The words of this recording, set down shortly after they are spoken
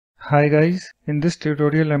Hi guys, in this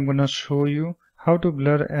tutorial I'm gonna show you how to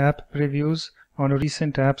blur app previews on a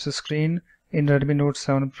recent apps screen in Redmi Note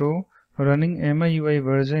 7 Pro running MIUI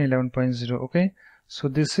version 11.0. Okay, so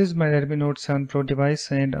this is my Redmi Note 7 Pro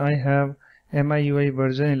device and I have MIUI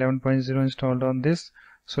version 11.0 installed on this.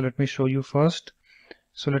 So let me show you first.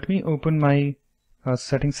 So let me open my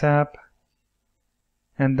settings app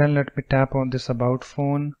and then let me tap on this about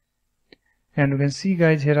phone. And you can see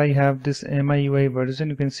guys, here I have this MIUI version.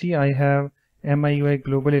 You can see I have MIUI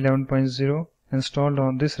Global 11.0 installed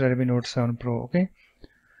on this Redmi Note 7 Pro. Okay,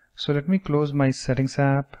 so let me close my settings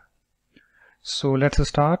app. So let's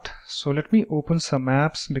start. So let me open some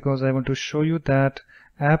apps because I want to show you that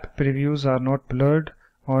app previews are not blurred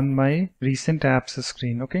on my recent apps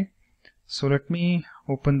screen. Okay, so let me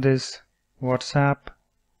open this WhatsApp.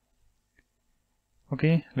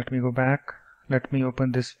 Okay, let me go back. Let me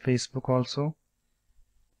open this Facebook also.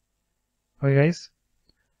 Okay guys,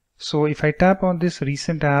 so if I tap on this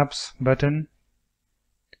recent apps button,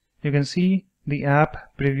 you can see the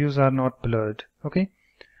app previews are not blurred. Okay,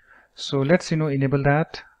 so let's enable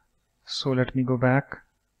that. So let me go back.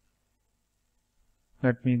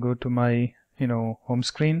 Let me go to my home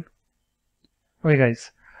screen. Okay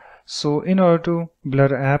guys, so in order to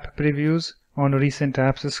blur app previews on a recent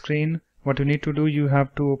apps screen, what you need to do, you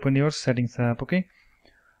have to open your settings app. Okay,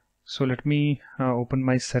 so let me open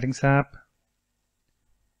my settings app.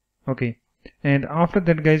 Okay, and after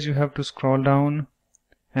that guys, you have to scroll down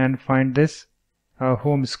and find this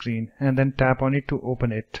home screen and then tap on it to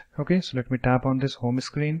open it. Okay, so let me tap on this home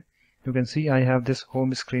screen. You can see I have this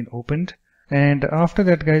home screen opened, and after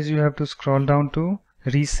that guys, you have to scroll down to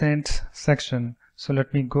recent section. So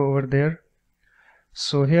let me go over there.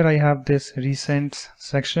 So here I have this recent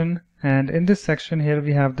section, and in this section here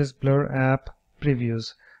we have this blur app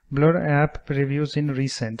previews in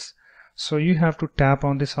recents. So you have to tap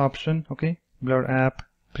on this option. Okay, blur app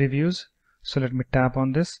previews. So let me tap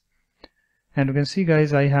on this, and you can see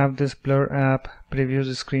guys, I have this blur app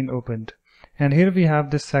previews screen opened, and here we have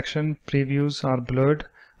this section previews are blurred.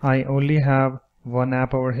 I only have one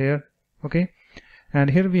app over here. Okay,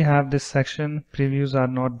 and here we have this section previews are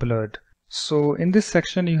not blurred. So in this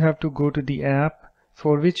section you have to go to the app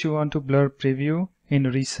for which you want to blur preview in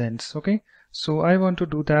recents. Okay, so I want to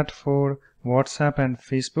do that for WhatsApp and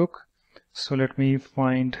Facebook. So let me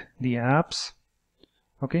find the apps.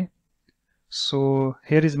 Okay, so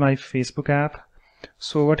here is my Facebook app.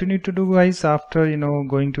 So what you need to do guys, after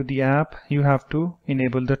going to the app, you have to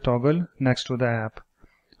enable the toggle next to the app.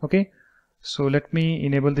 Okay, so let me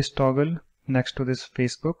enable this toggle next to this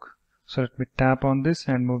Facebook. So let me tap on this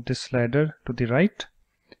and move this slider to the right.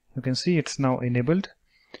 You can see it's now enabled.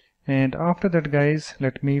 And after that guys,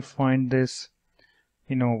 let me find this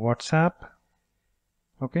WhatsApp.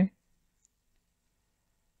 Okay,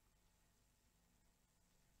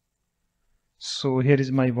 so here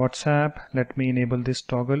is my WhatsApp. Let me enable this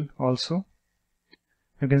toggle also.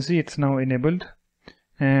 You can see it's now enabled,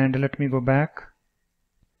 and let me go back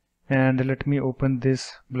and let me open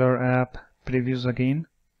this blur app previews again.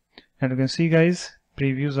 And you can see guys,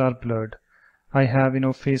 previews are blurred. I have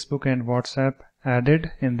Facebook and WhatsApp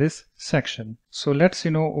added in this section. So let's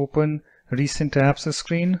open recent apps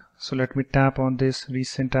screen. So let me tap on this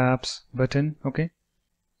recent apps button. Okay,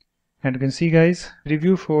 and you can see guys,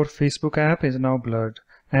 preview for Facebook app is now blurred,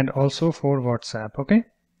 and also for WhatsApp. Okay,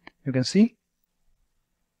 you can see.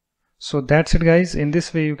 So that's it guys. In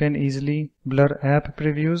this way you can easily blur app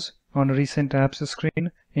previews on a recent apps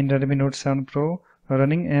screen in Redmi Note 7 Pro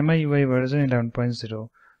running MIUI version 11.0.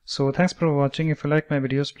 So thanks for watching. If you like my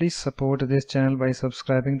videos, please support this channel by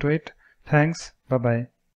subscribing to it. Thanks. Bye bye.